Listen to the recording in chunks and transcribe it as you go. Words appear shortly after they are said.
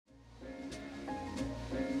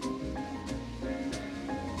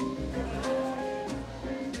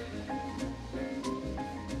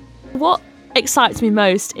what excites me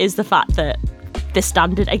most is the fact that this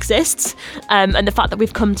standard exists, and the fact that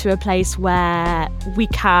we've come to a place where we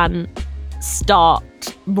can start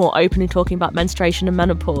more openly talking about menstruation and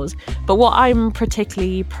menopause. But what I'm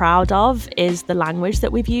particularly proud of is the language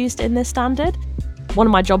that we've used in this standard. One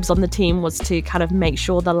of my jobs on the team was to kind of make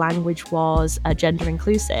sure the language was gender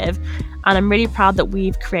inclusive, and I'm really proud that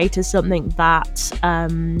we've created something that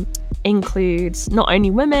includes not only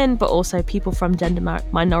women but also people from gender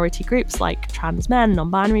minority groups like trans men,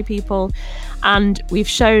 non-binary people. And we've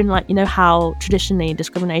shown, like, you know, how traditionally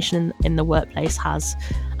discrimination in the workplace has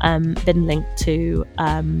been linked to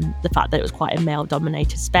the fact that it was quite a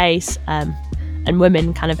male-dominated space, and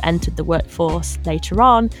women kind of entered the workforce later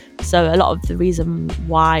on. So a lot of the reason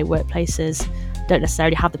why workplaces don't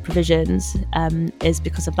necessarily have the provisions is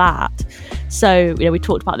because of that. So, you know, we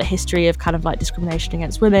talked about the history of kind of like discrimination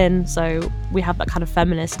against women. So we have that kind of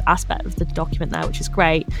feminist aspect of the document there, which is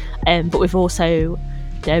great. But we've also, you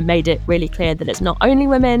know, made it really clear that it's not only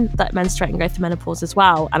women that menstruate and go through menopause as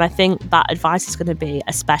well. And I think that advice is going to be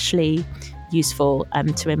especially useful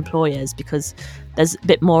to employers, because there's a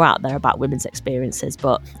bit more out there about women's experiences,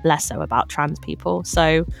 but less so about trans people.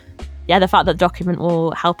 So yeah, the fact that the document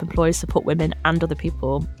will help employers support women and other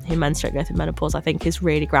people who menstruate and go through menopause, I think is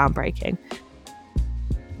really groundbreaking.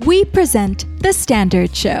 We present The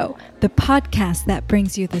Standard Show, the podcast that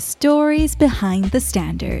brings you the stories behind the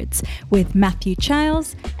standards, with Matthew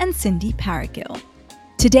Childs and Cindy Paragill.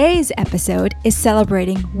 Today's episode is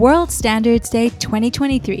celebrating World Standards Day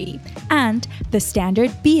 2023 and the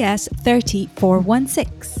Standard BS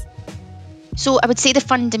 30416. So I would say the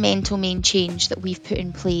fundamental main change that we've put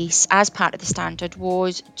in place as part of the standard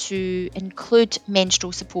was to include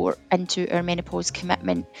menstrual support into our menopause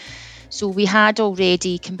commitment. So we had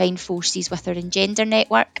already combined forces with our Engender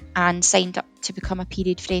network and signed up to become a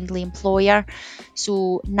period-friendly employer.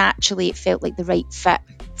 So naturally it felt like the right fit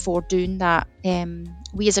for doing that.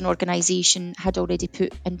 We as an organisation had already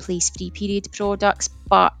put in place free period products,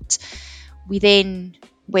 but we then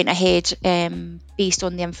went ahead based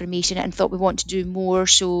on the information and thought we want to do more.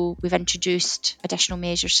 So we've introduced additional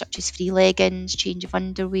measures such as free leggings, change of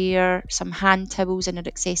underwear, some hand towels in our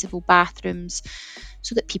accessible bathrooms,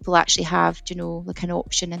 so that people actually have, you know, like an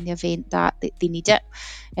option in the event that they need it.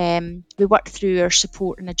 We worked through our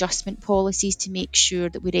support and adjustment policies to make sure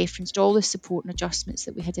that we referenced all the support and adjustments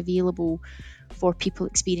that we had available for people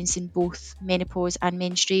experiencing both menopause and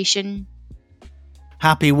menstruation.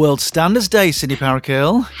 Happy World Standards Day, Cindy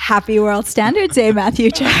Paragill. Happy World Standards Day, Matthew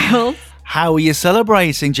Childs. How are you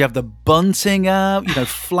celebrating? Do you have the bunting up,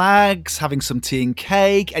 flags, having some tea and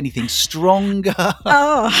cake, anything stronger?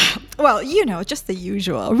 Oh, well, just the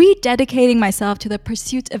usual. Rededicating myself to the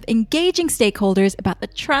pursuit of engaging stakeholders about the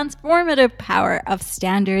transformative power of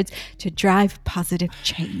standards to drive positive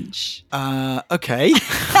change. Okay.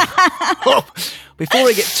 Before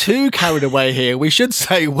we get too carried away here, we should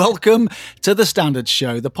say welcome to The Standards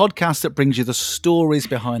Show, the podcast that brings you the stories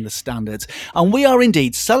behind the standards. And we are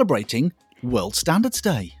indeed celebrating World Standards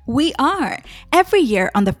Day. We are. Every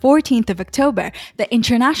year on the 14th of October, the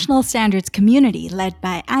international standards community led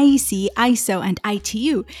by IEC, ISO, and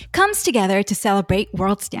ITU comes together to celebrate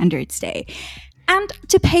World Standards Day and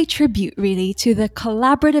to pay tribute, really, to the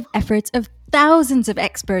collaborative efforts of thousands of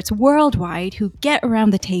experts worldwide who get around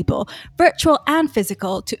the table, virtual and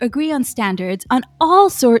physical, to agree on standards on all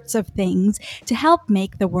sorts of things to help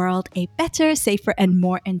make the world a better, safer, and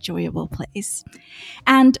more enjoyable place.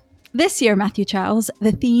 And this year, Matthew Childs,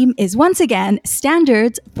 the theme is once again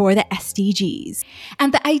standards for the SDGs.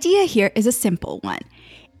 And the idea here is a simple one.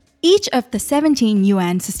 Each of the 17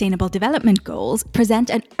 UN Sustainable Development Goals present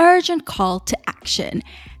an urgent call to action.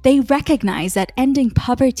 They recognize that ending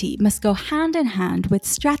poverty must go hand in hand with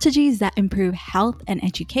strategies that improve health and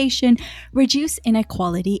education, reduce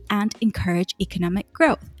inequality, and encourage economic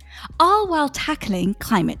growth, all while tackling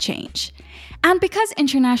climate change. And because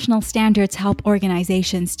international standards help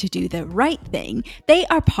organizations to do the right thing, they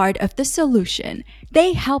are part of the solution.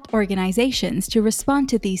 They help organizations to respond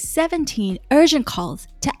to these 17 urgent calls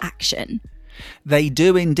to action. They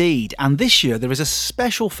do indeed, and this year there is a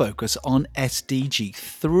special focus on SDG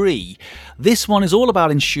 3. This one is all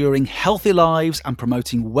about ensuring healthy lives and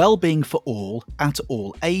promoting well-being for all at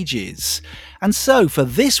all ages. And so for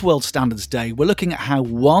this World Standards Day, we're looking at how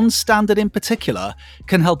one standard in particular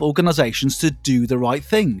can help organisations to do the right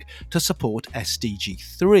thing to support SDG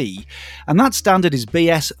 3. And that standard is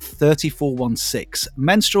BS 3416,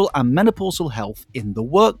 Menstrual and Menopausal Health in the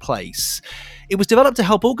Workplace. It was developed to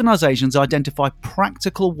help organisations identify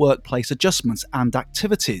practical workplace adjustments and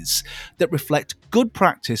activities that reflect good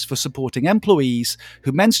practice for supporting employees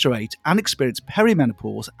who menstruate and experience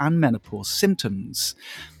perimenopause and menopause symptoms.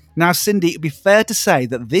 Now, Cindy, it'd be fair to say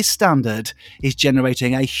that this standard is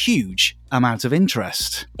generating a huge amount of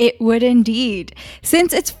interest. It would indeed.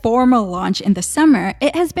 Since its formal launch in the summer,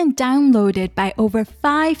 it has been downloaded by over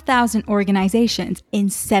 5,000 organizations in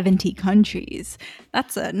 70 countries.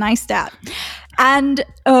 That's a nice stat. And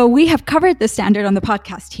we have covered the standard on the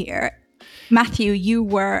podcast here. Matthew, you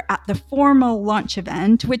were at the formal launch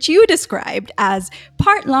event, which you described as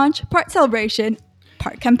part launch, part celebration,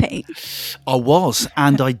 part campaign. I was,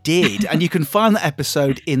 and I did. And you can find that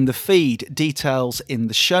episode in the feed, details in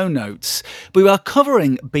the show notes. We are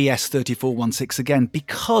covering BS 3416 again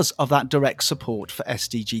because of that direct support for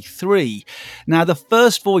SDG 3. Now, the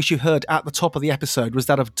first voice you heard at the top of the episode was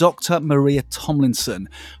that of Dr. Maria Tomlinson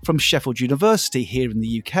from Sheffield University here in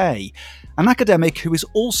the UK, an academic who is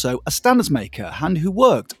also a standards maker and who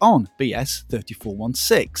worked on BS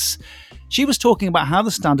 3416. She was talking about how the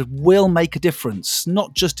standard will make a difference,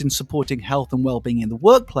 not just in supporting health and well-being in the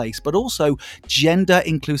workplace, but also gender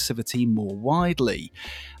inclusivity more widely.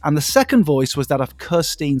 And the second voice was that of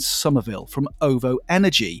Kirstine Somerville from OVO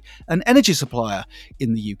Energy, an energy supplier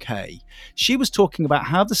in the UK. She was talking about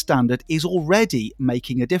how the standard is already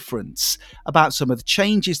making a difference, about some of the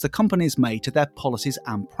changes the company has made to their policies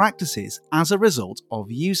and practices as a result of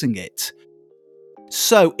using it.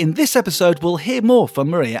 So, in this episode, we'll hear more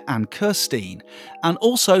from Maria and Kirstine, and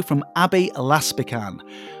also from Abby Laspican,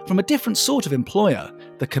 from a different sort of employer,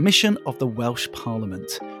 the Commission of the Welsh Parliament,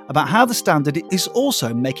 about how the standard is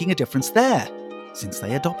also making a difference there, since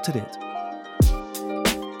they adopted it.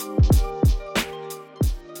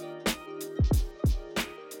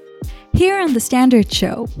 Here on The Standard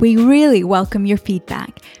Show, we really welcome your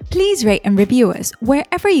feedback. Please rate and review us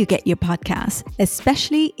wherever you get your podcasts,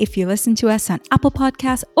 especially if you listen to us on Apple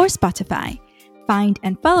Podcasts or Spotify. Find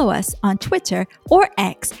and follow us on Twitter or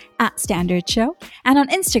X at Standard Show and on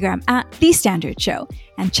Instagram at The Standard Show.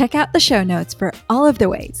 And check out the show notes for all of the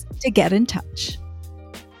ways to get in touch.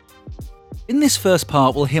 In this first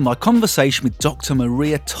part, we'll hear my conversation with Dr.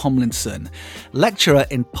 Maria Tomlinson, lecturer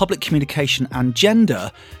in public communication and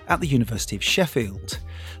gender at the University of Sheffield.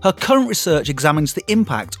 Her current research examines the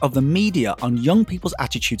impact of the media on young people's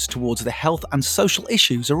attitudes towards the health and social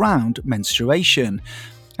issues around menstruation.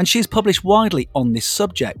 And she's published widely on this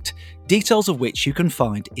subject, details of which you can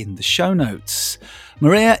find in the show notes.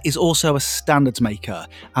 Maria is also a standards maker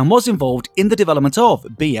and was involved in the development of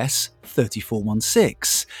BS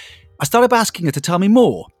 3416. I started by asking her to tell me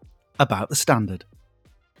more about the standard.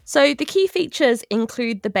 So the key features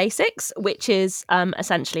include the basics, which is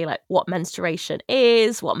essentially like what menstruation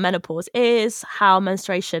is, what menopause is, how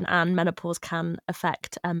menstruation and menopause can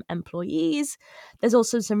affect employees. There's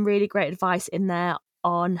also some really great advice in there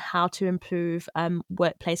on how to improve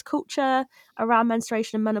workplace culture around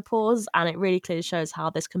menstruation and menopause, and it really clearly shows how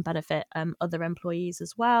this can benefit other employees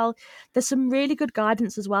as well. There's some really good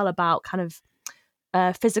guidance as well about kind of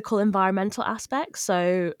physical environmental aspects,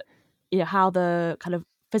 so how the kind of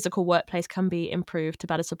physical workplace can be improved to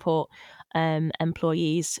better support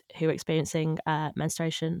employees who are experiencing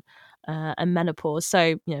menstruation and menopause.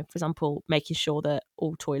 So, for example, making sure that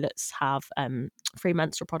all toilets have free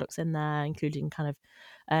menstrual products in there, including kind of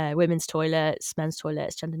women's toilets, men's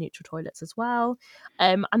toilets, gender neutral toilets as well.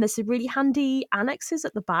 And there's some really handy annexes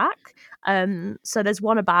at the back. So there's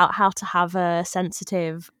one about how to have a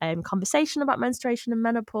sensitive conversation about menstruation and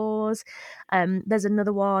menopause. There's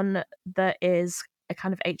another one that is a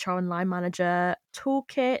kind of HR and line manager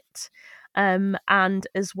toolkit. And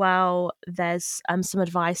as well, there's some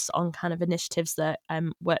advice on kind of initiatives that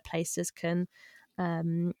workplaces can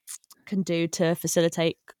do to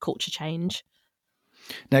facilitate culture change.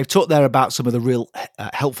 Now, you've talked there about some of the real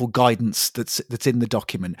helpful guidance that's in the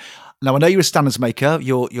document. Now, I know you're a standards maker.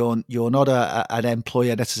 You're not an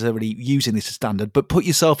employer necessarily using this as standard, but put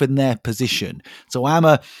yourself in their position. So I'm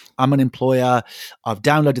an employer. I've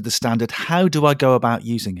downloaded the standard. How do I go about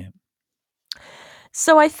using it?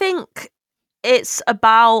 So I think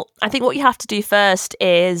what you have to do first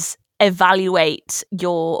is evaluate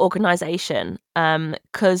your organisation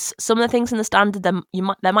because some of the things in the standard there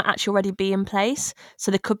might actually already be in place. So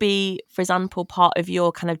there could be, for example, part of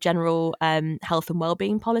your kind of general health and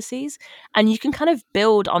wellbeing policies, and you can kind of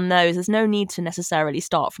build on those. There's no need to necessarily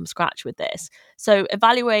start from scratch with this. So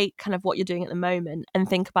evaluate kind of what you're doing at the moment and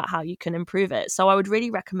think about how you can improve it. So I would really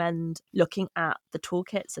recommend looking at the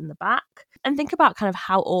toolkits in the back and think about kind of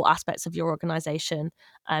how all aspects of your organization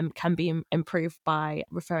can be improved by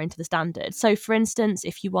referring to the standard. So for instance,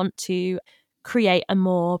 if you want to create a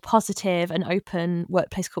more positive and open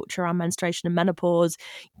workplace culture around menstruation and menopause,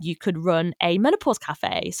 you could run a menopause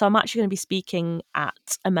cafe. So I'm actually going to be speaking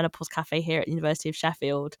at a menopause cafe here at the University of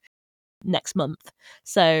Sheffield next month.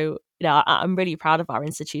 So, I'm really proud of our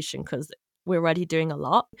institution because we're already doing a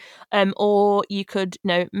lot. Or you could,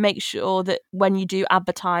 make sure that when you do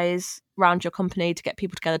advertise around your company to get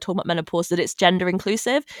people together talking about menopause, that it's gender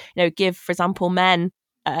inclusive. Give, for example, men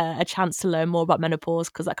a chance to learn more about menopause,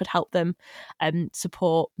 because that could help them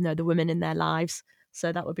support the women in their lives.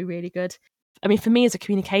 So that would be really good. I mean, for me as a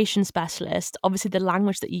communication specialist, obviously the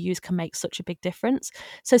language that you use can make such a big difference.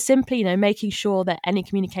 So simply, making sure that any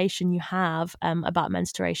communication you have about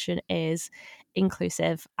menstruation is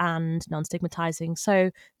inclusive and non-stigmatizing.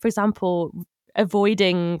 So, for example,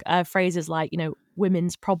 avoiding phrases like,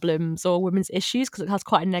 women's problems or women's issues, because it has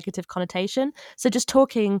quite a negative connotation. So just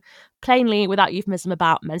talking plainly without euphemism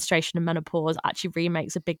about menstruation and menopause actually really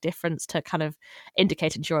makes a big difference to kind of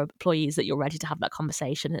indicating to your employees that you're ready to have that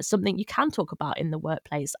conversation. It's something you can talk about in the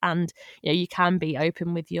workplace, and you can be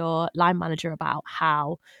open with your line manager about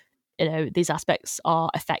how these aspects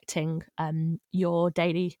are affecting your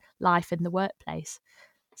daily life in the workplace.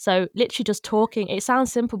 So literally just talking, it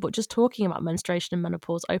sounds simple, but just talking about menstruation and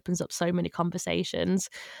menopause opens up so many conversations.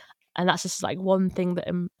 And that's just like one thing that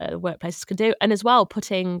workplaces can do. And as well,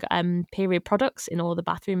 putting period products in all the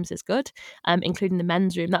bathrooms is good, including the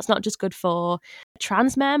men's room. That's not just good for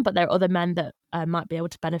trans men, but there are other men that might be able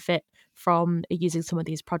to benefit from using some of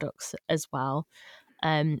these products as well.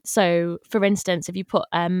 So, for instance, if you put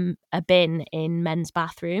a bin in men's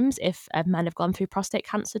bathrooms, if men have gone through prostate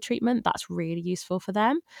cancer treatment, that's really useful for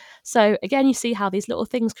them. So, again, you see how these little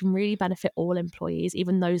things can really benefit all employees,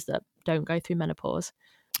 even those that don't go through menopause.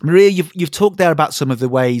 Maria, you've talked there about some of the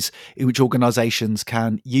ways in which organisations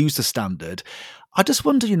can use the standard. I just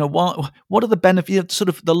wonder, what are the benefits, sort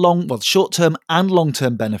of the short-term and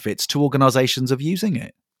long-term benefits to organisations of using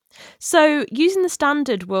it? So using the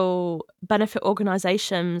standard will benefit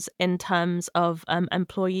organisations in terms of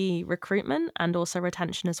employee recruitment and also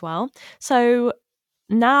retention as well. So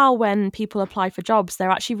now when people apply for jobs, they're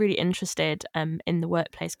actually really interested in the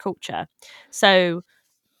workplace culture. So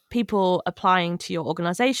people applying to your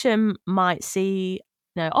organisation might see,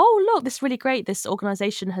 oh, look, this is really great. This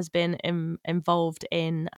organisation has been involved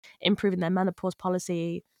in improving their menopause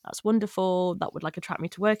policy. That's wonderful. That would attract me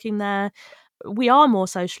to working there. We are more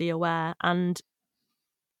socially aware, and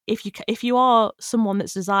if you are someone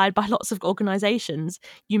that's desired by lots of organisations,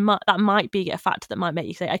 that might be a factor that might make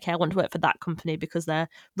you say, okay, I want to work for that company because they're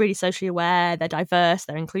really socially aware, they're diverse,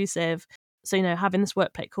 they're inclusive. So, having this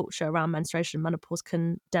workplace culture around menstruation and menopause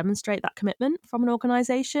can demonstrate that commitment from an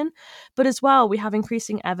organisation. But as well, we have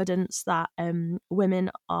increasing evidence that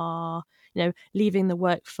women are, leaving the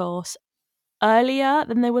workforce earlier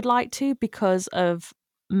than they would like to because of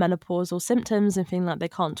menopausal symptoms and feeling like they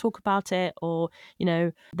can't talk about it, or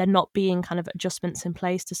there not being kind of adjustments in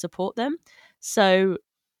place to support them. So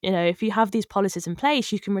if you have these policies in place,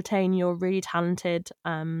 you can retain your really talented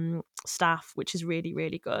staff, which is really,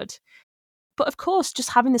 really good. But of course,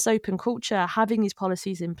 just having this open culture, having these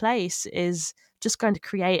policies in place is just going to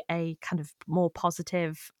create a kind of more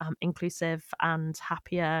positive, inclusive and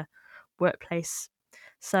happier workplace.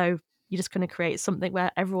 So you're just going to create something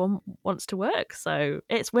where everyone wants to work. So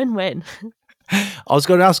it's win-win. I was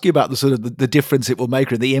going to ask you about the sort of the difference it will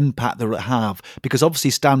make or the impact that it will have, because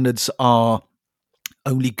obviously standards are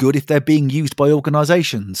only good if they're being used by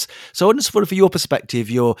organisations. So I just wonder, from your perspective,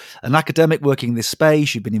 you're an academic working in this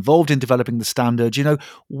space, you've been involved in developing the standard,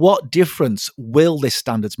 what difference will this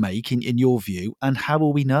standards make in your view, and how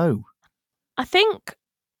will we know? I think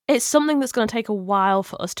it's something that's going to take a while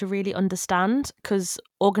for us to really understand, because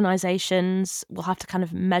organisations will have to kind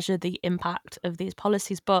of measure the impact of these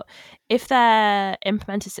policies. But if they're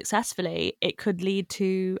implemented successfully, it could lead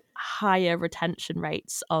to higher retention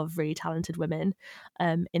rates of really talented women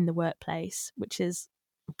in the workplace, which is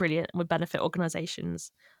brilliant and would benefit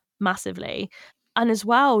organisations massively. And as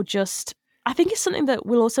well, I think it's something that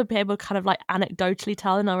we'll also be able to kind of anecdotally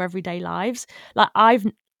tell in our everyday lives.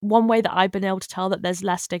 One way that I've been able to tell that there's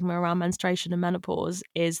less stigma around menstruation and menopause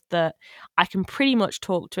is that I can pretty much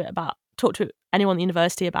talk to it about talk to anyone at the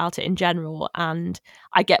university about it in general, and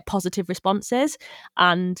I get positive responses.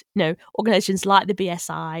 And organisations like the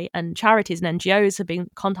BSI and charities and NGOs have been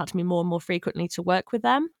contacting me more and more frequently to work with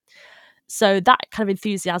them. So that kind of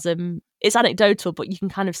enthusiasm, it's anecdotal, but you can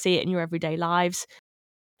kind of see it in your everyday lives.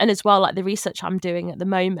 And as well, like the research I'm doing at the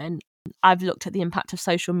moment, I've looked at the impact of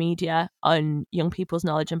social media on young people's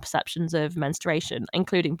knowledge and perceptions of menstruation,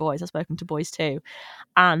 including boys. I've spoken to boys too.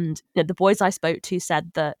 And the boys I spoke to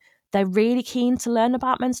said that they're really keen to learn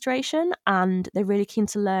about menstruation, and they're really keen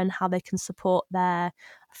to learn how they can support their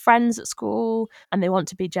friends at school, and they want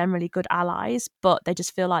to be generally good allies, but they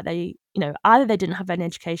just feel like they, either they didn't have any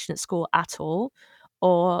education at school at all,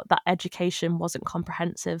 or that education wasn't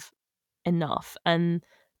comprehensive enough, and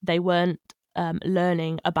they weren't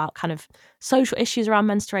learning about kind of social issues around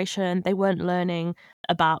menstruation. They weren't learning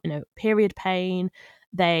about, period pain.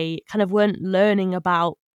 They kind of weren't learning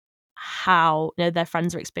about how their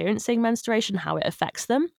friends are experiencing menstruation, how it affects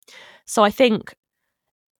them. So I think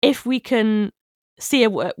if we can see a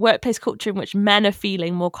workplace culture in which men are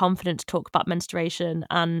feeling more confident to talk about menstruation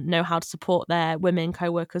and know how to support their women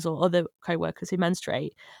co-workers or other co-workers who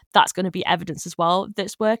menstruate, that's going to be evidence as well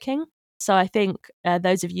that's working. So I think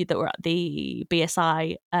those of you that were at the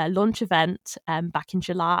BSI launch event back in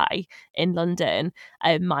July in London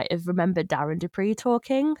might have remembered Darren Dupree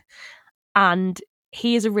talking. And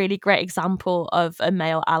he is a really great example of a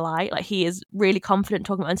male ally. Like, he is really confident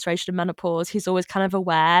talking about menstruation and menopause. He's always kind of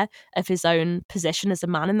aware of his own position as a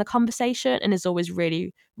man in the conversation, and is always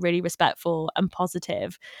really, really respectful and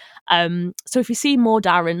positive. So if you see more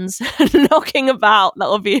Darrens knocking about, that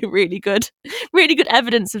will be really good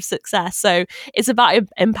evidence of success. So it's about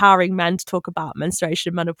empowering men to talk about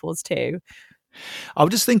menstruation and menopause too. I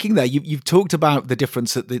was just thinking there, you've talked about the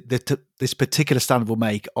difference that this particular standard will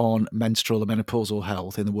make on menstrual and menopausal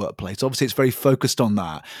health in the workplace. Obviously, it's very focused on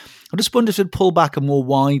that. I just wonder if you'd pull back and more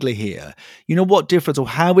widely here, what difference or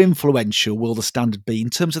how influential will the standard be in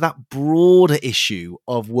terms of that broader issue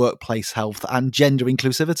of workplace health and gender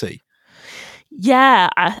inclusivity? Yeah,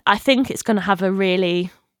 I think it's going to have a really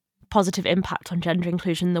positive impact on gender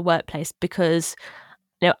inclusion in the workplace, because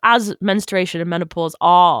as menstruation and menopause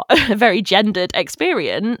are a very gendered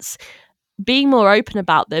experience, being more open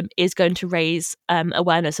about them is going to raise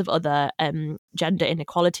awareness of other gender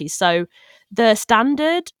inequalities. So the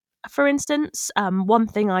standard, for instance, one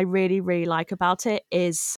thing I really, really like about it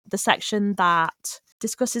is the section that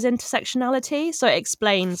discusses intersectionality. So it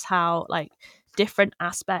explains how different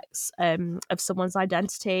aspects of someone's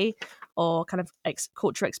identity or kind of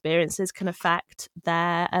cultural experiences can affect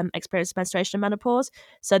their experience of menstruation and menopause.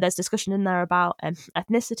 So there's discussion in there about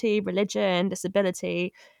ethnicity, religion,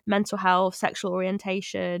 disability, mental health, sexual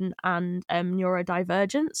orientation, and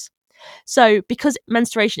neurodivergence. So because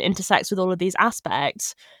menstruation intersects with all of these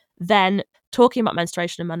aspects, then talking about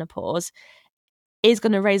menstruation and menopause is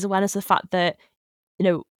going to raise awareness of the fact that,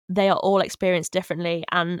 they are all experienced differently,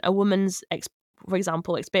 and a woman's for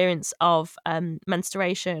example, experience of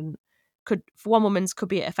menstruation could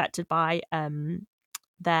be affected by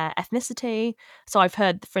their ethnicity. So I've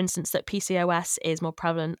heard, for instance, that PCOS is more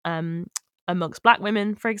prevalent amongst Black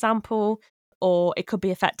women, for example, or it could be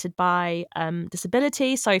affected by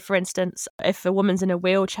disability. So, for instance, if a woman's in a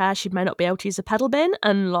wheelchair, she may not be able to use a pedal bin,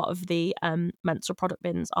 and a lot of the menstrual product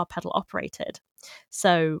bins are pedal operated.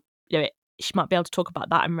 So, she might be able to talk about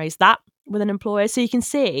that and raise that with an employer. So you can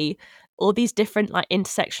see all these different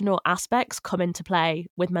intersectional aspects come into play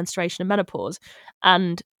with menstruation and menopause.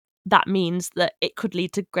 And that means that it could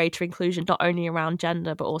lead to greater inclusion, not only around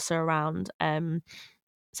gender, but also around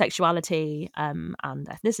sexuality and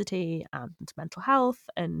ethnicity and mental health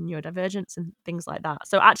and neurodivergence and things like that.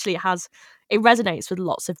 So actually it resonates with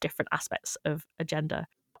lots of different aspects of a gender.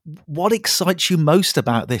 What excites you most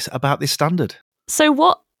about this standard? So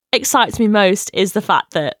what excites me most is the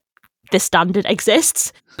fact that this standard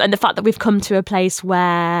exists, and the fact that we've come to a place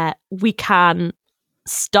where we can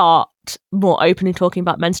start more openly talking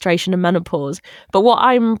about menstruation and menopause. But what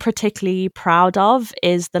I'm particularly proud of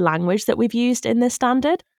is the language that we've used in this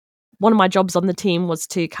standard. One of my jobs on the team was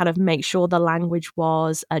to kind of make sure the language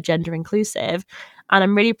was gender inclusive. And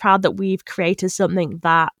I'm really proud that we've created something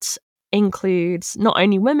that includes not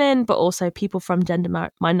only women, but also people from gender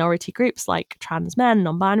minority groups like trans men,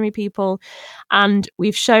 non-binary people. And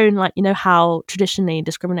we've shown how traditionally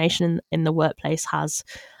discrimination in the workplace has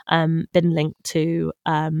been linked to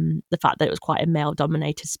the fact that it was quite a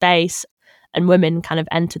male-dominated space, and women kind of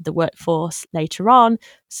entered the workforce later on.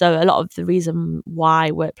 So a lot of the reason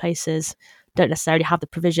why workplaces don't necessarily have the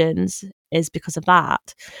provisions is because of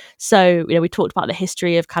that. So, we talked about the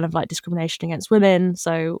history of kind of like discrimination against women.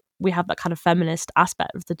 So we have that kind of feminist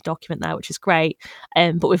aspect of the document there, which is great.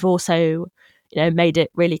 But we've also, made it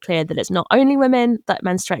really clear that it's not only women that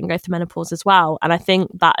menstruate and go through menopause as well. And I think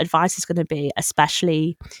that advice is going to be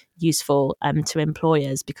especially useful to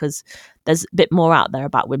employers, because there's a bit more out there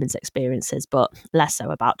about women's experiences, but less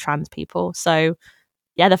so about trans people. So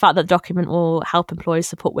yeah, the fact that the document will help employers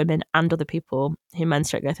support women and other people who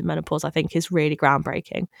menstruate and go through menopause, I think is really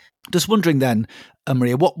groundbreaking. Just wondering then,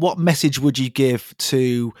 Maria, what message would you give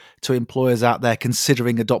to employers out there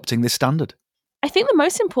considering adopting this standard? I think the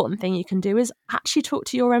most important thing you can do is actually talk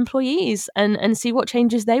to your employees and see what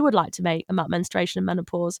changes they would like to make about menstruation and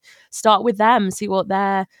menopause. Start with them, see what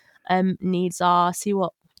their needs are, see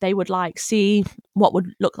what they would like, see what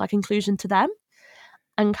would look like inclusion to them,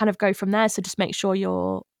 and kind of go from there. So just make sure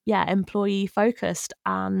you're employee focused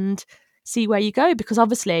and see where you go, because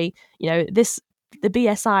obviously the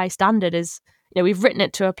BSI standard is, we've written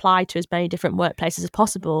it to apply to as many different workplaces as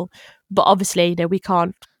possible, but obviously we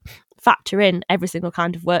can't factor in every single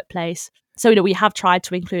kind of workplace. So we have tried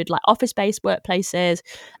to include like office-based workplaces,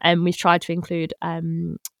 and we've tried to include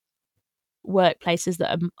workplaces that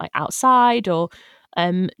are like outside, or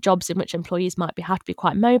jobs in which employees might have to be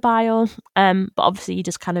quite mobile. But obviously you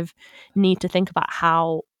just kind of need to think about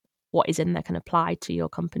how what is in there can apply to your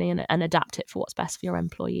company and adapt it for what's best for your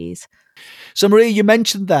employees. So Maria, you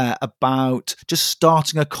mentioned there about just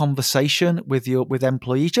starting a conversation with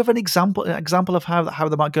employees. Do you have an example of how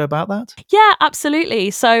they might go about that? Yeah,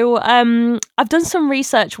 absolutely. So I've done some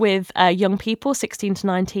research with young people, 16 to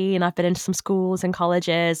 19. I've been into some schools and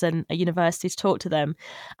colleges and universities to talk to them.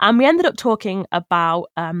 And we ended up talking about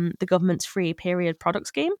the government's free period product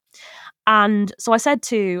scheme. And so I said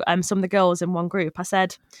to some of the girls in one group, I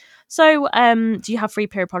said, so do you have free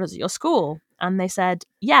period products at your school? And they said,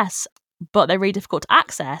 yes, but they're really difficult to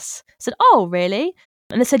access. I said, oh, really?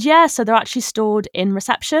 And they said, yeah, so they're actually stored in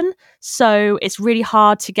reception. So it's really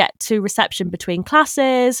hard to get to reception between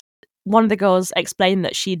classes. One of the girls explained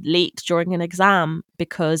that she'd leaked during an exam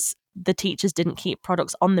because the teachers didn't keep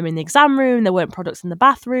products on them in the exam room. There weren't products in the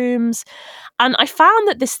bathrooms. And I found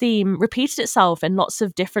that this theme repeated itself in lots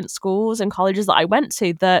of different schools and colleges that I went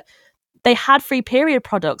to, that they had free period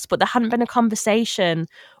products, but there hadn't been a conversation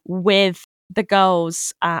with the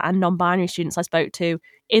girls and non-binary students I spoke to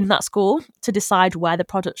in that school to decide where the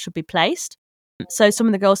products should be placed. So some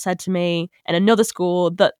of the girls said to me in another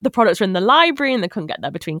school that the products were in the library and they couldn't get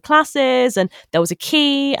there between classes, and there was a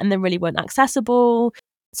key and they really weren't accessible.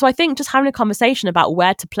 So I think just having a conversation about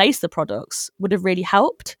where to place the products would have really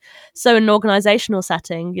helped. So in an organisational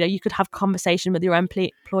setting, you could have a conversation with your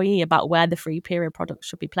employee about where the free period products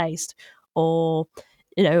should be placed, or,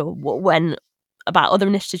 when about other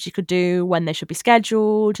initiatives you could do, when they should be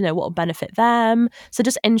scheduled, what will benefit them. So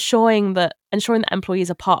just ensuring that employees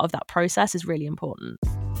are part of that process is really important.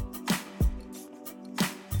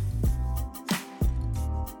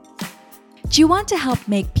 Do you want to help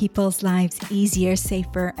make people's lives easier,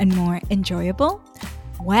 safer, and more enjoyable?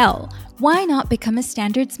 Well, why not become a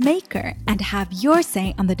standards maker and have your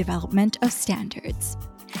say on the development of standards?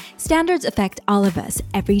 Standards affect all of us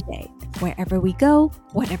every day, wherever we go,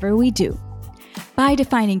 whatever we do. By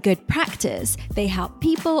defining good practice, they help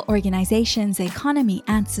people, organizations, the economy,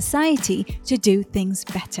 and society to do things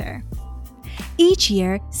better. Each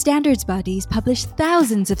year, standards bodies publish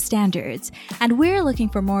thousands of standards, and we're looking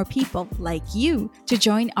for more people like you to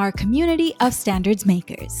join our community of standards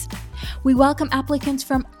makers. We welcome applicants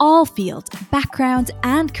from all fields, backgrounds,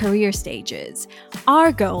 and career stages.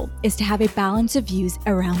 Our goal is to have a balance of views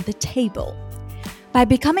around the table. By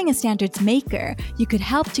becoming a standards maker, you could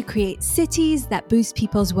help to create cities that boost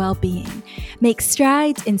people's well-being, make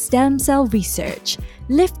strides in stem cell research,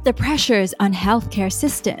 lift the pressures on healthcare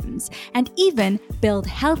systems, and even build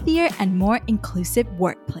healthier and more inclusive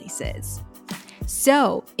workplaces.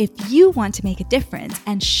 So, if you want to make a difference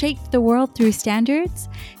and shape the world through standards,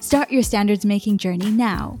 start your standards making journey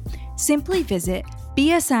now. Simply visit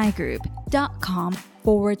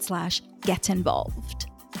bsigroup.com/get involved.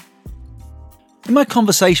 In my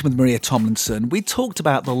conversation with Maria Tomlinson, we talked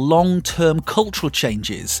about the long-term cultural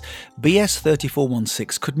changes BS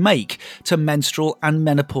 3416 could make to menstrual and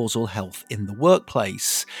menopausal health in the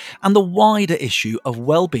workplace, and the wider issue of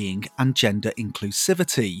well-being and gender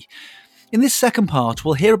inclusivity. In this second part,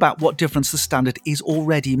 we'll hear about what difference the standard is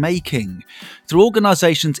already making through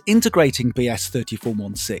organisations integrating BS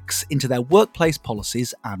 3416 into their workplace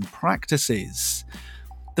policies and practices.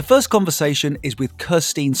 The first conversation is with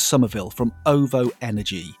Kirstine Somerville from OVO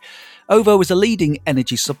Energy. OVO is a leading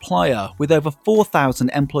energy supplier with over 4,000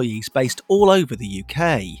 employees based all over the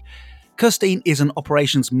UK. Kirstine is an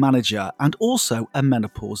operations manager and also a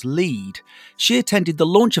menopause lead. She attended the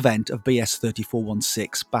launch event of BS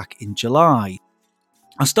 3416 back in July.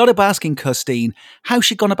 I started by asking Kirstine how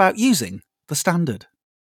she'd gone about using the standard.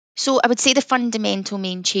 So I would say the fundamental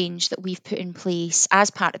main change that we've put in place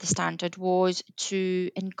as part of the standard was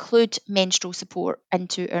to include menstrual support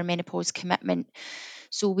into our menopause commitment.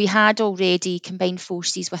 So we had already combined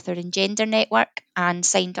forces with our Engender network and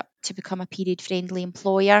signed up to become a period-friendly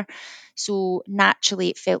employer. So naturally,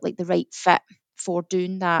 it felt like the right fit for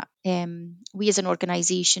doing that. We as an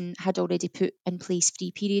organisation had already put in place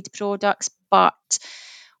free period products, but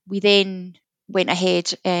we then went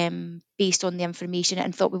ahead based on the information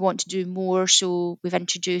and thought we want to do more. So we've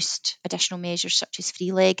introduced additional measures such as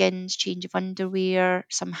free leggings, change of underwear,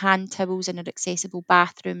 some hand towels in our accessible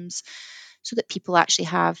bathrooms, so that people actually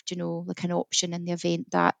have, like an option in the event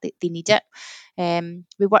that they need it.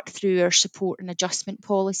 We worked through our support and adjustment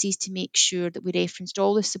policies to make sure that we referenced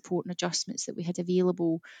all the support and adjustments that we had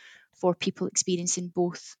available for people experiencing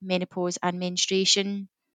both menopause and menstruation.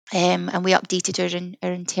 And we updated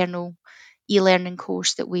our internal e-learning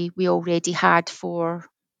course that we already had for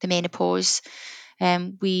the menopause.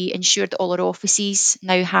 We ensured that all our offices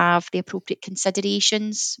now have the appropriate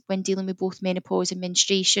considerations when dealing with both menopause and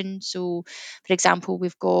menstruation. So, for example,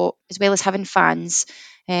 we've got, as well as having fans,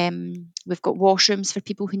 we've got washrooms for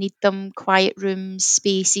people who need them, quiet rooms,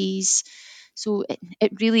 spaces. So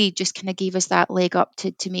it really just kind of gave us that leg up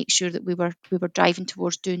to make sure that we were driving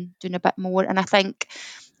towards doing a bit more. And I think,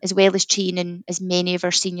 as well as training as many of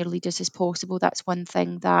our senior leaders as possible, that's one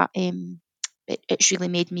thing that it's really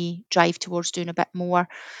made me drive towards doing a bit more.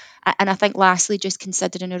 And I think lastly, just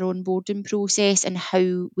considering our onboarding process and how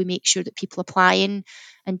we make sure that people applying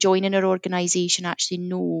and joining our organisation actually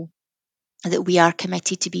know that we are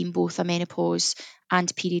committed to being both a menopause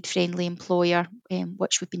and period friendly employer,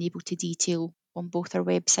 which we've been able to detail on both our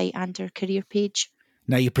website and our career page.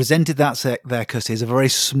 Now, you presented that there, Kirsty, as a very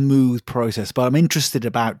smooth process, but I'm interested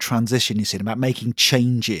about transition, you said, about making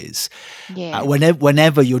changes. Yeah.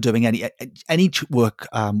 Whenever you're doing any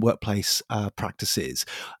workplace practices,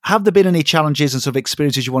 have there been any challenges and sort of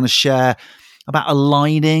experiences you want to share about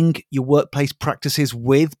aligning your workplace practices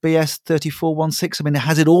with BS 3416? I mean,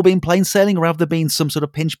 has it all been plain sailing, or have there been some sort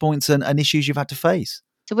of pinch points and issues you've had to face?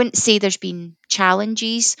 So I wouldn't say there's been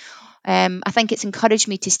challenges. I think it's encouraged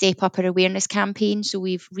me to step up our awareness campaign. So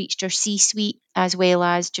we've reached our C-suite as well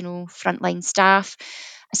as, frontline staff.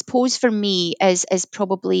 I suppose for me is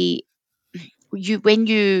probably when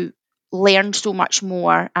you learn so much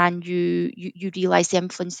more and you realize the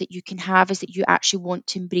influence that you can have, is that you actually want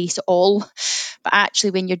to embrace it all. But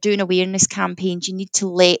actually, when you're doing awareness campaigns, you need to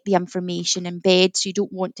let the information embed. So you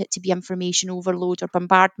don't want it to be information overload or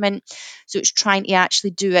bombardment. So it's trying to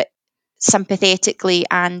actually do it sympathetically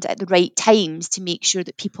and at the right times to make sure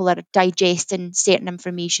that people are digesting certain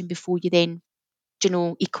information before you then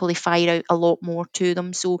equally fire out a lot more to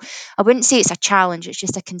them. So I wouldn't say it's a challenge, it's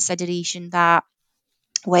just a consideration that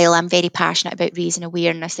while I'm very passionate about raising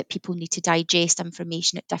awareness, that people need to digest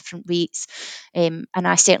information at different rates. And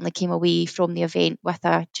I certainly came away from the event with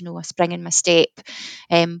a spring in my step.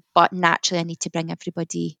 But naturally I need to bring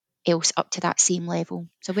everybody else up to that same level.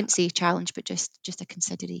 So I wouldn't say a challenge, but just a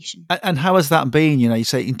consideration. And how has that been? You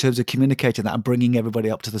say in terms of communicating that and bringing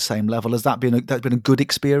everybody up to the same level, has that been a good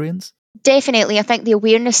experience? Definitely. I think the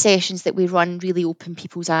awareness sessions that we run really open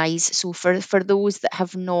people's eyes. So for those that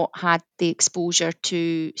have not had the exposure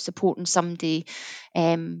to supporting somebody,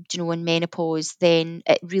 in menopause, then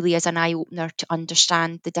it really is an eye opener to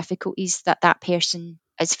understand the difficulties that person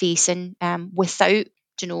is facing, without,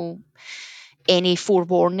 any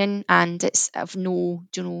forewarning, and it's of no,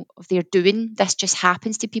 of their doing. This just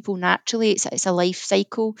happens to people naturally. It's a life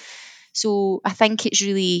cycle. So I think it's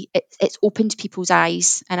really, it's opened people's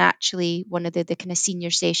eyes. And actually, one of the kind of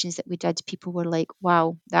senior sessions that we did, people were like,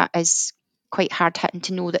 wow, that is quite hard hitting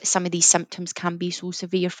to know that some of these symptoms can be so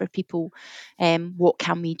severe for people. What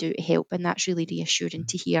can we do to help? And that's really reassuring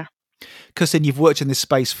to hear. Kirstine, you've worked in this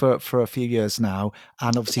space for a few years now,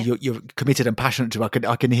 and obviously you're committed and passionate to it.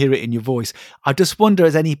 I can hear it in your voice. I just wonder,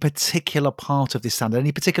 is any particular part of this standard,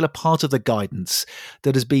 any particular part of the guidance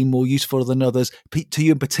that has been more useful than others, to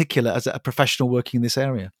you in particular as a professional working in this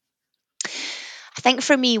area? I think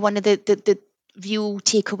for me, one of the real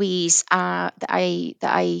takeaways that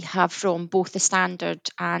I have from both the standard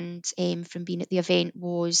and from being at the event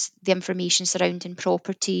was the information surrounding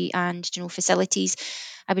property and facilities.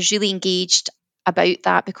 I was really engaged about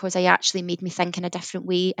that, because I actually made me think in a different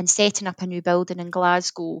way. And setting up a new building in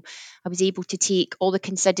Glasgow, I was able to take all the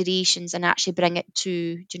considerations and actually bring it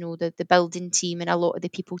to, the building team and a lot of the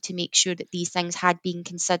people to make sure that these things had been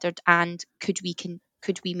considered, and could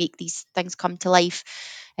we make these things come to life.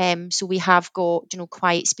 So we have got,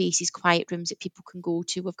 quiet spaces, quiet rooms that people can go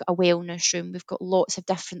to. We've got a wellness room. We've got lots of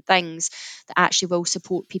different things that actually will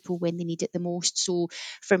support people when they need it the most. So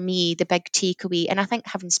for me, the big takeaway, and I think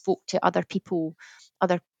having spoke to other people,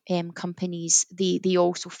 other companies, they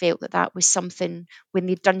also felt that was something, when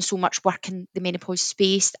they've done so much work in the menopause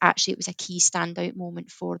space, actually it was a key standout moment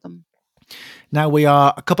for them. Now we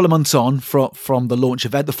are a couple of months on from the launch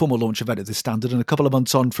event, the formal launch event of this standard, and a couple of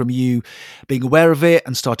months on from you being aware of it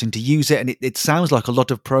and starting to use it. And it sounds like a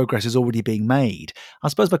lot of progress is already being made. I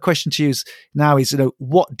suppose my question to you now is,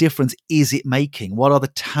 what difference is it making? What are the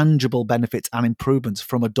tangible benefits and improvements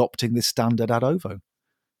from adopting this standard at OVO?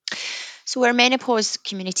 So our menopause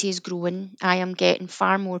community is growing. I am getting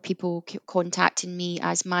far more people contacting me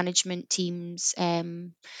as management teams,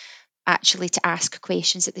 actually to ask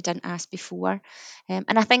questions that they didn't ask before.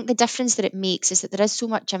 And I think the difference that it makes is that there is so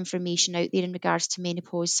much information out there in regards to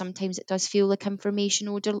menopause. Sometimes it does feel like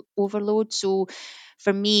information overload. So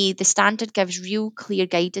for me, the standard gives real clear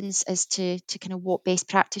guidance as to kind of what best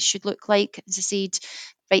practice should look like. As I said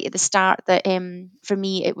right at the start, that for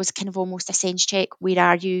me it was kind of almost a sense check. Where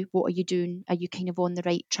are you? What are you doing? Are you kind of on the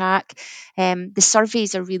right track? The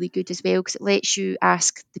surveys are really good as well, because it lets you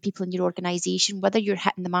ask the people in your organisation whether you're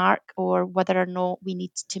hitting the mark or whether or not we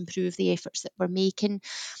need to improve the efforts that we're making.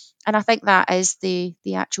 And I think that is the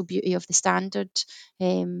actual beauty of the standard.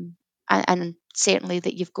 And certainly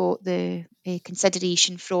that you've got the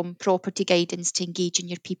consideration from property guidance to engaging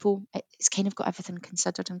your people. It's kind of got everything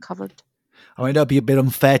considered and covered. I mean, it'd be a bit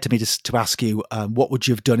unfair to me to ask you, what would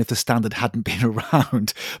you have done if the standard hadn't been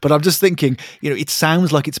around? But I'm just thinking, it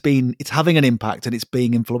sounds like it's having an impact and it's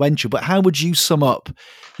being influential. But how would you sum up,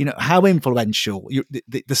 how influential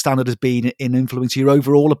the standard has been in influencing your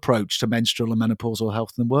overall approach to menstrual and menopausal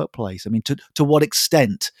health in the workplace? I mean, to what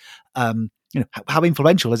extent, how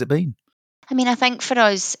influential has it been? I mean, I think for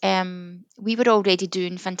us, we were already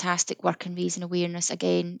doing fantastic work in raising awareness.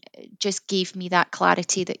 Again, it just gave me that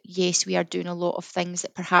clarity that yes, we are doing a lot of things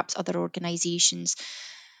that perhaps other organisations,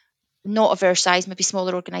 not of our size, maybe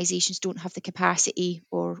smaller organisations, don't have the capacity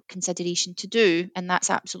or consideration to do, and that's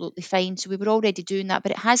absolutely fine. So we were already doing that,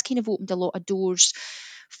 but it has kind of opened a lot of doors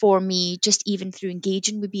for me, just even through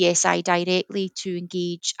engaging with BSI directly, to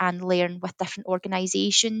engage and learn with different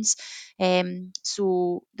organisations.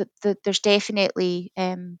 So there's definitely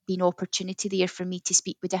been opportunity there for me to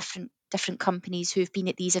speak with different companies who've been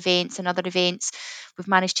at these events and other events. We've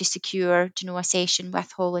managed to secure, a session with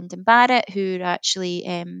Holland and Barrett, who are actually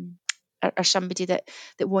are somebody that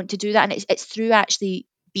want to do that, and it's through actually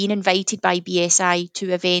being invited by BSI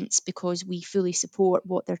to events, because we fully support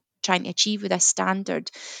what they're trying to achieve with this standard.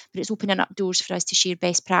 But it's opening up doors for us to share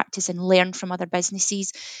best practice and learn from other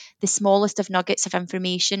businesses. The smallest of nuggets of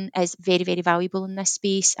information is very, very valuable in this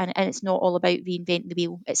space, and it's not all about reinventing the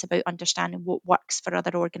wheel. It's about understanding what works for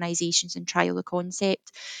other organisations and trial the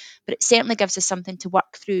concept. But it certainly gives us something to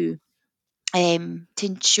work through, to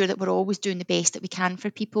ensure that we're always doing the best that we can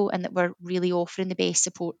for people, and that we're really offering the best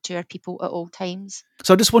support to our people at all times.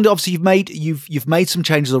 So I just wonder, obviously you've made some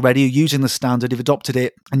changes already. You're using the standard, you've adopted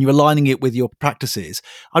it, and you're aligning it with your practices.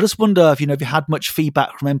 I just wonder if you had much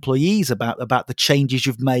feedback from employees about the changes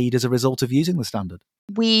you've made as a result of using the standard.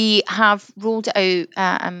 We have rolled it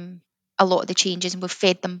out, a lot of the changes, and we've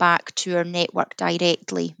fed them back to our network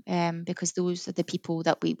directly, because those are the people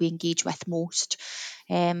that we engage with most.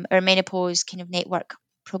 Our menopause kind of network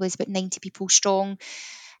probably is about 90 people strong.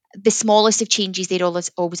 The smallest of changes they're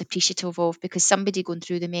always appreciative of, because somebody going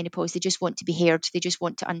through the menopause, they just want to be heard, they just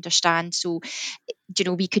want to understand. So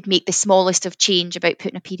we could make the smallest of change about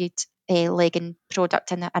putting a period legging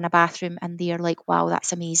product in a bathroom, and they are like, wow,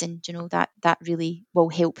 that's amazing, that really will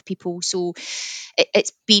help people. So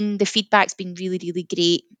the feedback's been really, really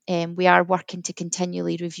great. We are working to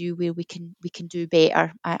continually review where we can do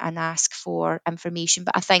better and ask for information.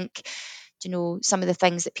 But I think some of the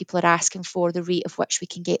things that people are asking for, the rate of which we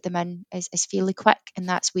can get them in is fairly quick, and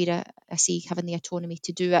that's where I see having the autonomy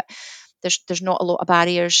to do it. There's not a lot of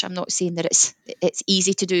barriers. I'm not saying that it's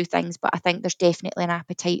easy to do things, but I think there's definitely an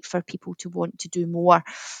appetite for people to want to do more,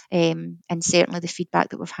 and certainly the feedback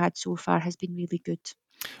that we've had so far has been really good.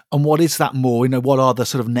 And what is that more? What are the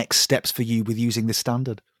sort of next steps for you with using this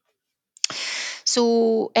standard?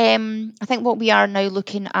 So I think what we are now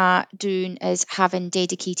looking at doing is having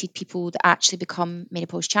dedicated people that actually become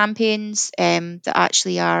menopause champions, that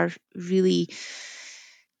actually are really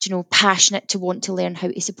passionate to want to learn how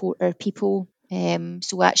to support our people.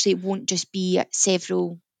 So actually, it won't just be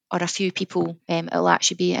several or a few people. It'll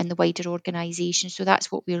actually be in the wider organisation. So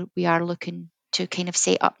that's what we are looking to kind of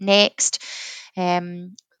set up next.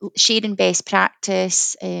 Sharing best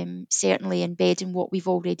practice, certainly embedding what we've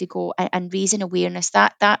already got, and raising awareness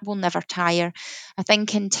that will never tire. I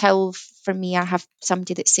think until, for me, I have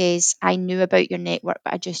somebody that says, I knew about your network,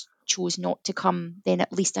 but I just chose not to come, then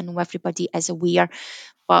at least I know everybody is aware.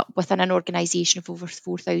 But within an organisation of over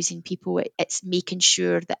 4,000 people, it's making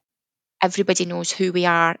sure that everybody knows who we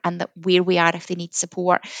are and that where we are if they need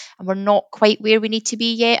support. And we're not quite where we need to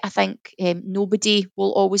be yet. I think nobody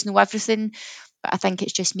will always know everything, but I think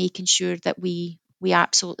it's just making sure that we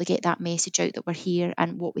absolutely get that message out that we're here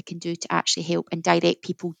and what we can do to actually help and direct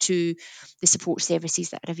people to the support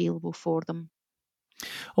services that are available for them.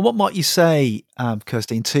 And what might you say,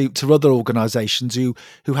 Kirstine, to other organisations who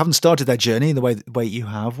haven't started their journey in the way you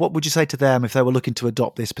have? What would you say to them if they were looking to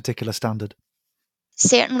adopt this particular standard?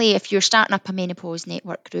 Certainly, if you're starting up a menopause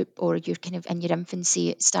network group, or you're kind of in your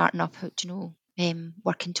infancy, starting up,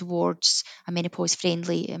 working towards a menopause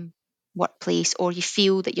friendly workplace, or you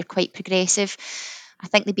feel that you're quite progressive, I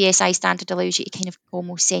think the BSI standard allows you to kind of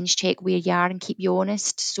almost sense check where you are and keep you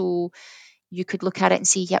honest. So you could look at it and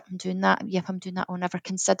say, yep, I'm doing that. Yep, I'm doing that. I never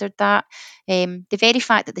considered that. The very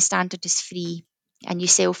fact that the standard is free and you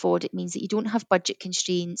self-audit means that you don't have budget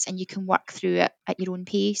constraints and you can work through it at your own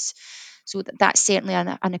pace. So that's certainly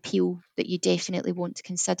an appeal that you definitely want to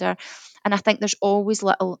consider. And I think there's always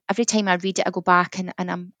every time I read it, I go back and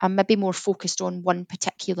I'm maybe more focused on one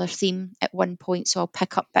particular theme at one point. So I'll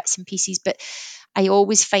pick up bits and pieces, but I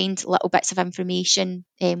always find little bits of information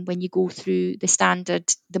when you go through the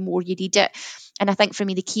standard, the more you read it. And I think for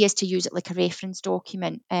me, the key is to use it like a reference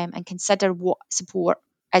document and consider what support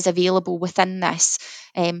is available within this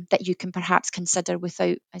that you can perhaps consider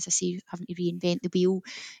without, as I say, having to reinvent the wheel.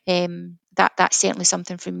 That's certainly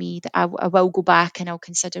something for me that I will go back and I'll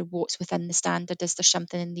consider what's within the standard. Is there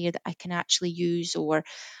something in there that I can actually use, or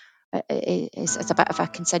is a bit of a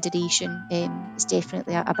consideration? It's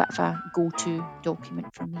definitely a bit of a go-to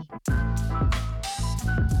document for me.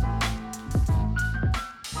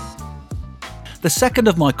 The second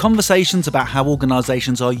of my conversations about how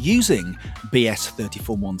organisations are using BS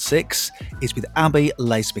 3416 is with Abby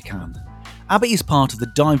Leisbichan. Abby is part of the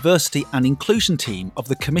Diversity and Inclusion team of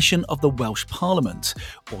the Commission of the Welsh Parliament,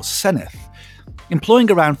 or Senedd. Employing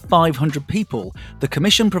around 500 people, the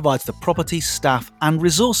Commission provides the property, staff and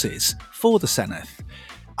resources for the Senedd.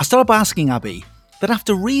 I started by asking Abby that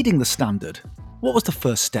after reading the standard, what was the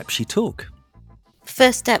first step she took?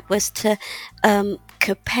 First step was to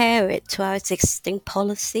compare it to our existing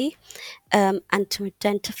policy and to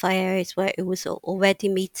identify areas where it was already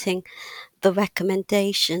meeting the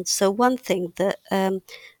recommendations. So one thing that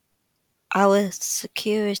our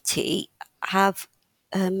security have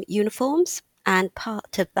uniforms, and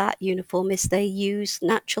part of that uniform is they use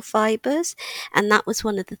natural fibres, and that was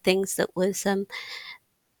one of the things that was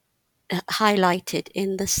highlighted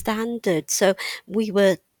in the standard. So we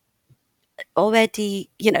were already,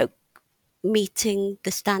 meeting the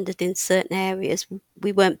standard in certain areas.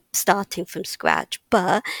 We weren't starting from scratch,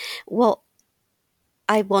 but what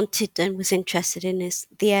I wanted and was interested in is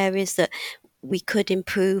the areas that we could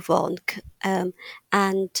improve on,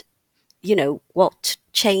 and what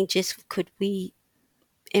changes could we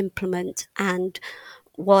implement, and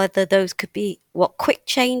whether those could be what quick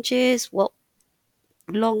changes, what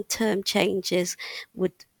long-term changes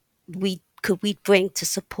could we bring to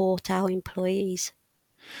support our employees.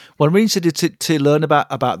 Well, I'm really interested to learn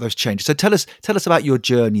about those changes. So tell us about your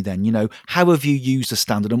journey then. How have you used the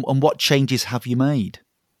standard and what changes have you made?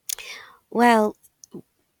 Well,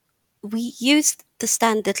 we used the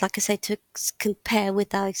standard, like I say, to compare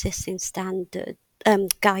with our existing standard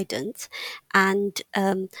guidance and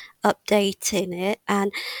updating it.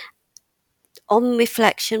 And on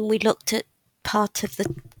reflection, we looked at part of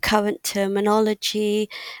the current terminology,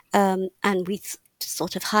 and we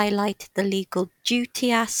sort of highlighted the legal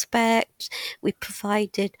duty aspect. We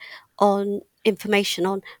provided on information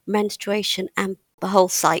on menstruation and the whole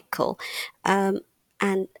cycle,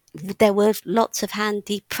 and there were lots of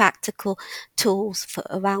handy practical tools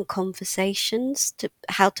around conversations, to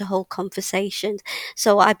how to hold conversations.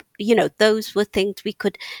 So those were things we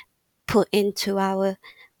could put into our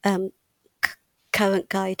current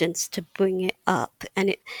guidance to bring it up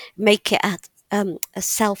and make it a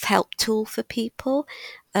self-help tool for people.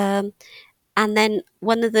 And then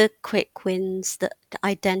one of the quick wins that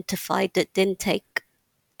identified that didn't take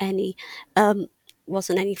any,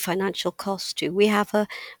 wasn't any financial cost to, we have a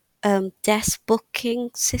desk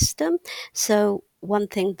booking system. So one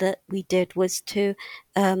thing that we did was to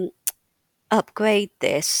upgrade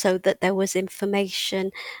this so that there was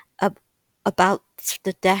information about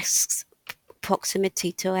the desks,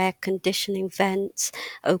 proximity to air conditioning vents,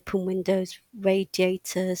 open windows,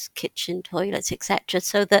 radiators, kitchen, toilets, etc.,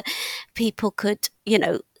 so that people could,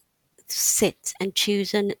 sit and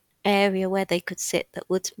choose an area where they could sit that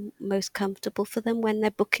was most comfortable for them when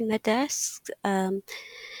they're booking their desks. And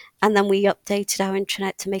then we updated our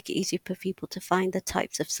intranet to make it easier for people to find the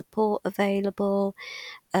types of support available.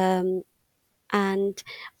 And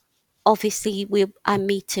obviously, I'm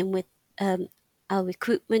meeting with our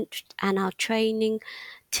recruitment and our training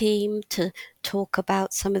team to talk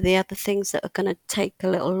about some of the other things that are going to take a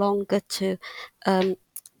little longer to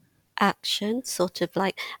action, sort of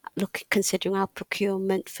like considering our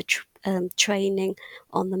procurement for training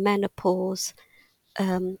on the menopause.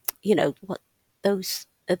 What those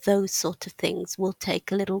sort of things will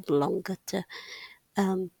take a little longer to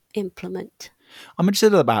implement. I'm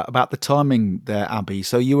interested about the timing there, Abby.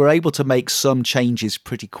 So you were able to make some changes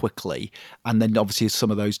pretty quickly, and then obviously some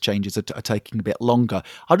of those changes are taking a bit longer.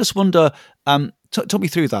 I just wonder, talk me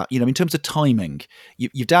through that. In terms of timing,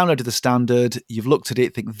 you've downloaded the standard, you've looked at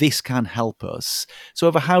it, think this can help us. So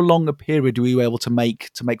over how long a period were you able to make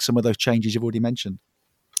some of those changes you've already mentioned?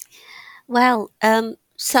 Well,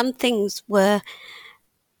 some things were,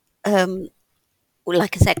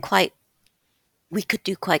 like I said, we could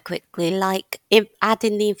do quite quickly, like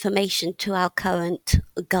adding the information to our current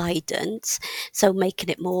guidance, so making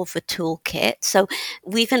it more of a toolkit. So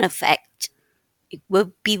we've in effect,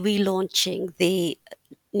 we'll be relaunching the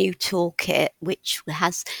new toolkit, which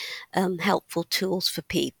has helpful tools for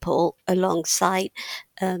people alongside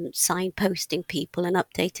signposting people and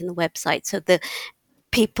updating the website so that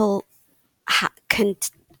people can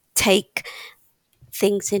take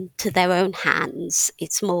things into their own hands.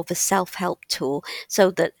 It's more of a self-help tool so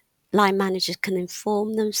that line managers can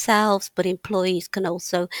inform themselves, but employees can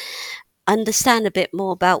also understand a bit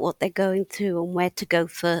more about what they're going through and where to go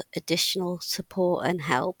for additional support and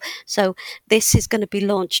help. So this is going to be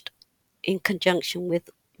launched in conjunction with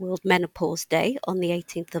World Menopause Day on the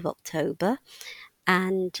 18th of October.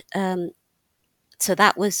 And so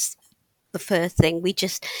that was the first thing. We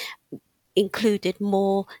just included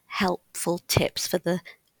more helpful tips for the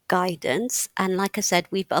guidance. And like I said,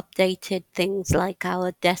 we've updated things like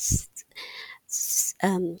our desk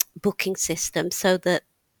booking system so that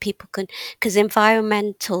people can, because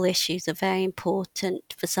environmental issues are very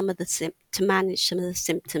important for to manage some of the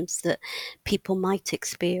symptoms that people might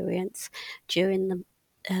experience during the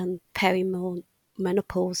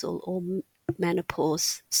perimenopausal or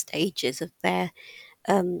menopause stages of their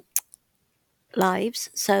lives.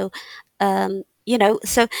 So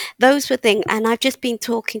so those were things, and I've just been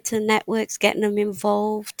talking to networks, getting them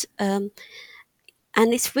involved, and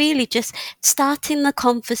it's really just starting the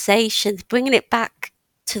conversations, bringing it back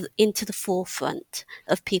into the forefront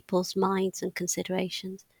of people's minds and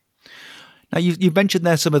considerations. Now, you've mentioned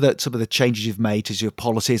there some of the changes you've made to your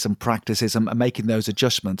policies and practices and making those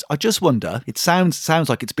adjustments. I just wonder, it sounds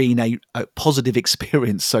like it's been a positive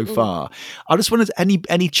experience so far. I just wondered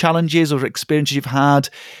any challenges or experiences you've had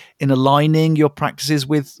in aligning your practices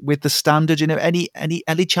with the standard.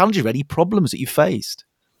 Any challenges or any problems that you faced?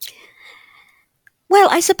 Well,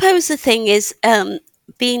 I suppose the thing is,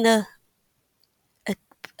 being a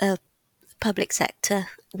public sector,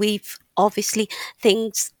 we've obviously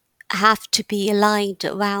things have to be aligned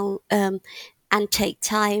around and take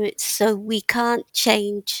time. So we can't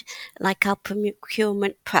change like our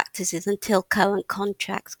procurement practices until current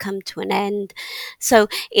contracts come to an end. So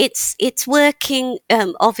it's working.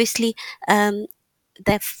 Obviously, we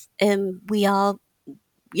are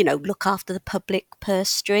look after the public purse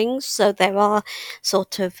strings. So there are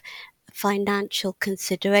sort of financial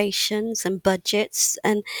considerations and budgets,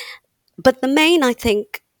 but the main, I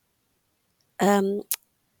think,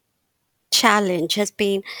 challenge has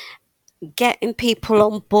been getting people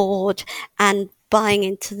on board and buying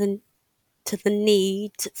into the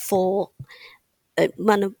need for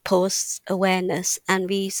menopause awareness and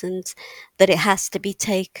reasons that it has to be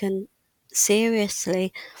taken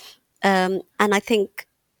seriously. And I think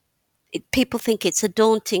people think it's a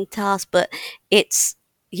daunting task, but it's,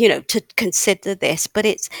 to consider this, but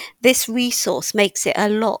this resource makes it a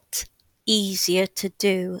lot easier to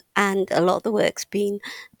do, and a lot of the work's been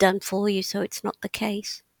done for you, so it's not the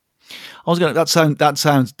case. That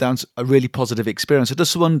sounds a really positive experience. I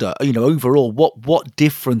just wonder, overall, what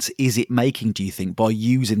difference is it making, do you think, by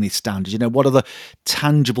using this standard? What are the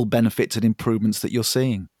tangible benefits and improvements that you're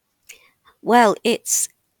seeing? Well, it's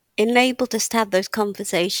enabled us to have those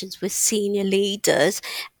conversations with senior leaders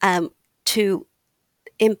to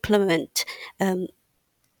implement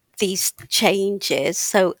these changes.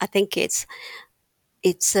 So I think it's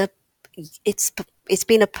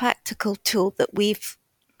been a practical tool that we've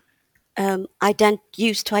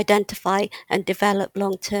used to identify and develop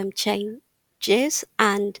long-term changes.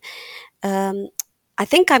 And I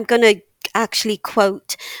think I'm going to actually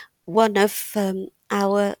quote one of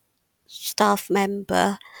our staff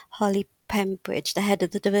member, Holly Pembridge, the head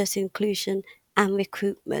of the Diversity, Inclusion and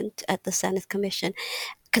Recruitment at the Senedd Commission,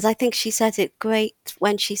 because I think she says it great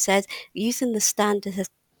when she says using the standard has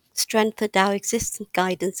strengthened our existing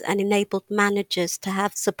guidance and enabled managers to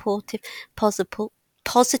have supportive,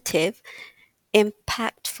 positive,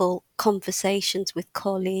 impactful conversations with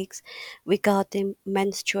colleagues regarding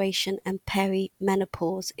menstruation and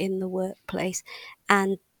perimenopause in the workplace.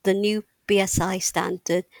 And the new BSI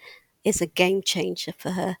standard is a game changer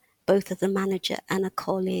for her, both as a manager and a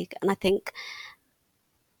colleague. And I think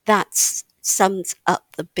that sums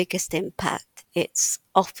up the biggest impact. It's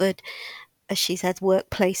offered, as she said,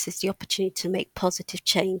 workplaces the opportunity to make positive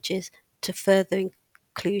changes to further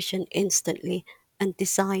inclusion instantly and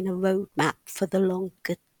design a roadmap for the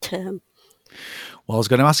longer term. Well, I was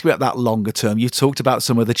going to ask you about that longer term. You've talked about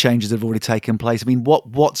some of the changes that have already taken place. I mean,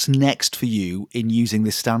 what's next for you in using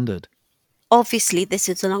this standard? Obviously, this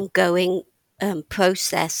is an ongoing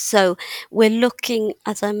process. So we're looking,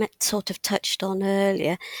 as I sort of touched on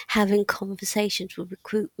earlier, having conversations with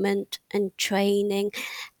recruitment and training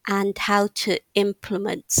and how to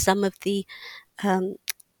implement some of the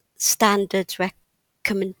standards,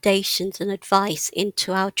 recommendations and advice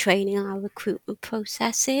into our training and our recruitment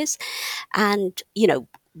processes, and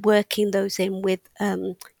working those in with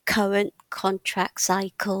current contract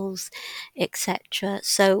cycles, etc.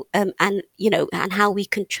 So and how we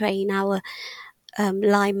can train our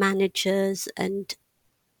line managers. And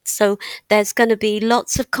so there's going to be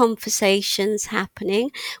lots of conversations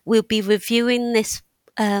happening. We'll be reviewing this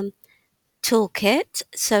toolkit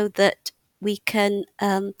so that we can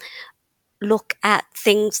look at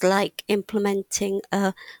things like implementing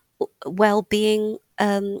well-being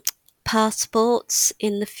passports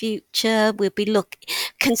in the future. We'll be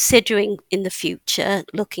considering in the future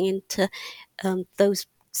looking into those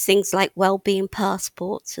things like well-being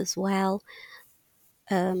passports as well.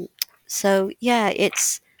 So yeah,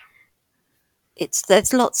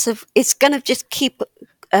 there's lots of, it's going to just keep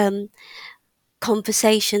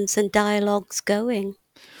conversations and dialogues going.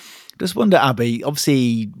 Just wonder, Abby,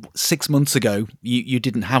 obviously 6 months ago, you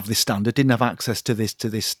didn't have this standard, didn't have access to this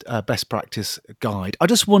best practice guide. I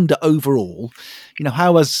just wonder overall,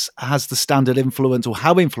 how has the standard influenced, or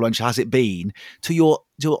how influential has it been to your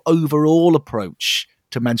overall approach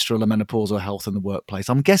to menstrual and menopausal health in the workplace?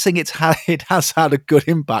 I'm guessing it has had a good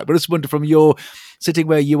impact, but I just wonder, from your sitting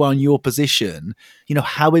where you are in your position,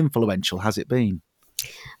 how influential has it been?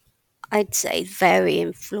 I'd say very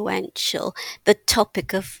influential. The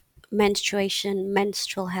topic of menstruation,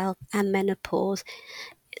 menstrual health and menopause,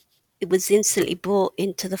 it was instantly brought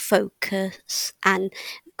into the focus, and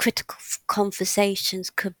critical conversations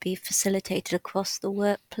could be facilitated across the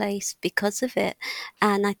workplace because of it.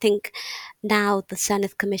 And I think now the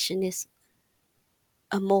Senedd Commission is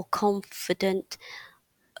more confident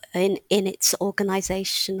in its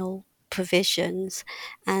organisational provisions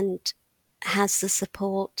and has the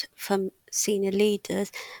support from senior leaders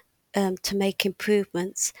to make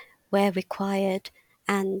improvements where required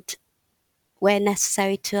and where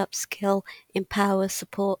necessary to upskill, empower,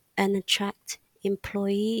 support and attract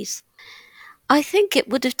employees. I think it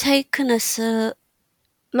would have taken us a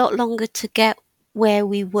lot longer to get where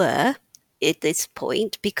we were at this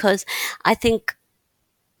point, because I think,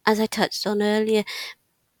 as I touched on earlier,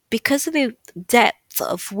 because of the depth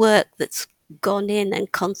of work that's gone in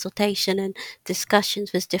and consultation and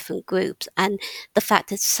discussions with different groups, and the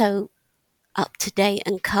fact it's so up to date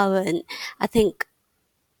and current, I think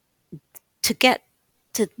to get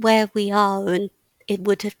to where we are, and it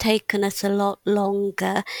would have taken us a lot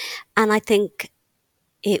longer. And I think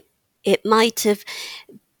it might have,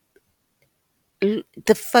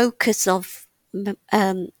 the focus of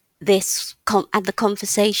this and the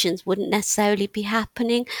conversations wouldn't necessarily be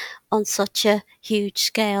happening on such a huge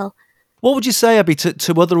scale. What would you say, Abby,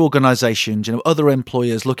 to other organisations, other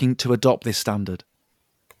employers looking to adopt this standard?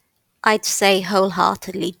 I'd say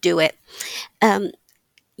wholeheartedly do it.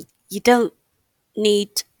 You don't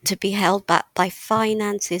need to be held back by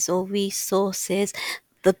finances or resources.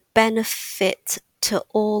 The benefit to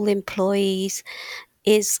all employees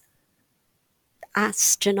is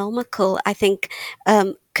astronomical. I think,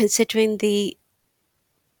 considering the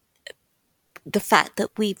fact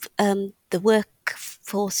that the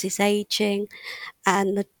workforce is aging,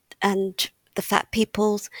 and the fact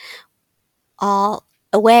people's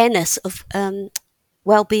awareness of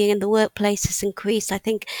well-being in the workplace has increased. I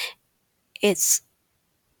think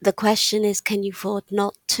the question is, can you afford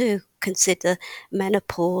not to consider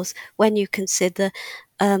menopause when you consider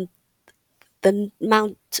the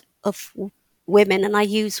amount of women, and I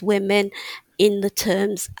use women in the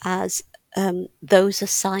terms as those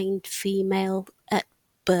assigned female at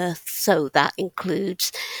birth, so that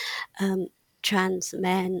includes trans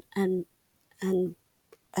men and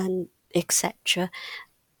etc.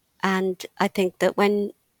 And I think that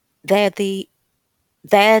when their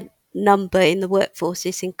number in the workforce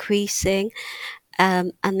is increasing,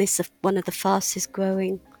 and this is one of the fastest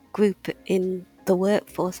growing group in the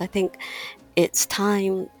workforce, I think it's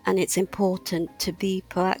time and it's important to be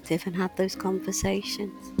proactive and have those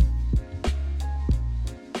conversations.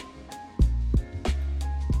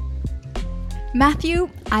 Matthew,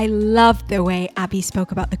 I loved the way Abby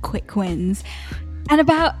spoke about the quick wins and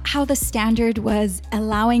about how the standard was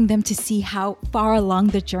allowing them to see how far along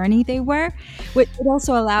the journey they were, which it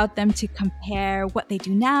also allowed them to compare what they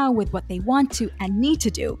do now with what they want to and need to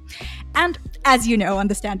do. And as you know, on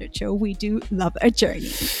the Standard Show, we do love a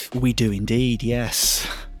journey. We do indeed, yes.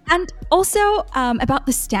 And also about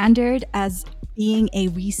the standard as being a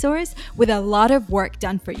resource with a lot of work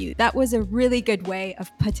done for you. That was a really good way of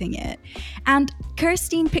putting it. And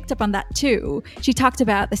Kirstine picked up on that too. She talked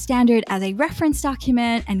about the standard as a reference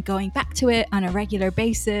document and going back to it on a regular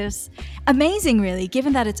basis. Amazing, really,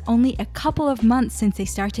 given that it's only a couple of months since they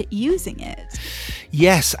started using it.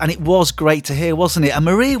 Yes, and it was great to hear, wasn't it? And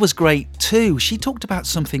Maria was great too. She talked about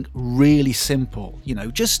something really simple,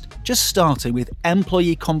 just starting with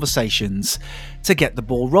employee conversations to get the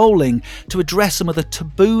ball rolling, to address some of the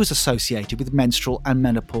taboos associated with menstrual and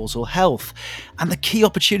menopausal health. And the key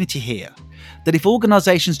opportunity here, that if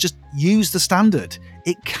organisations just use the standard,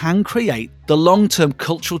 it can create the long-term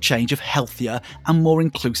cultural change of healthier and more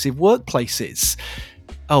inclusive workplaces.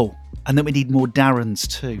 Oh, and then we need more Darrens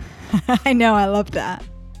too. I know, I love that.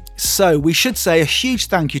 So we should say a huge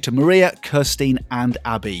thank you to Maria, Kirstine and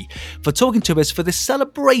Abby for talking to us for this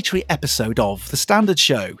celebratory episode of The Standard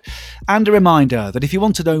Show. And a reminder that if you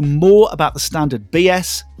want to know more about the Standard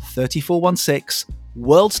BS 3416,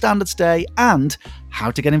 World Standards Day and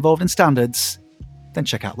how to get involved in standards, then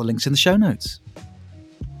check out the links in the show notes.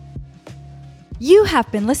 You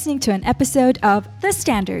have been listening to an episode of The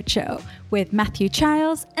Standard Show with Matthew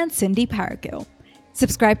Childs and Cindy Paragill.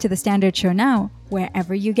 Subscribe to The Standard Show now,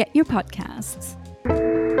 wherever you get your podcasts.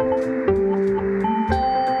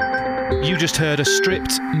 You just heard a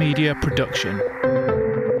Stripped Media production.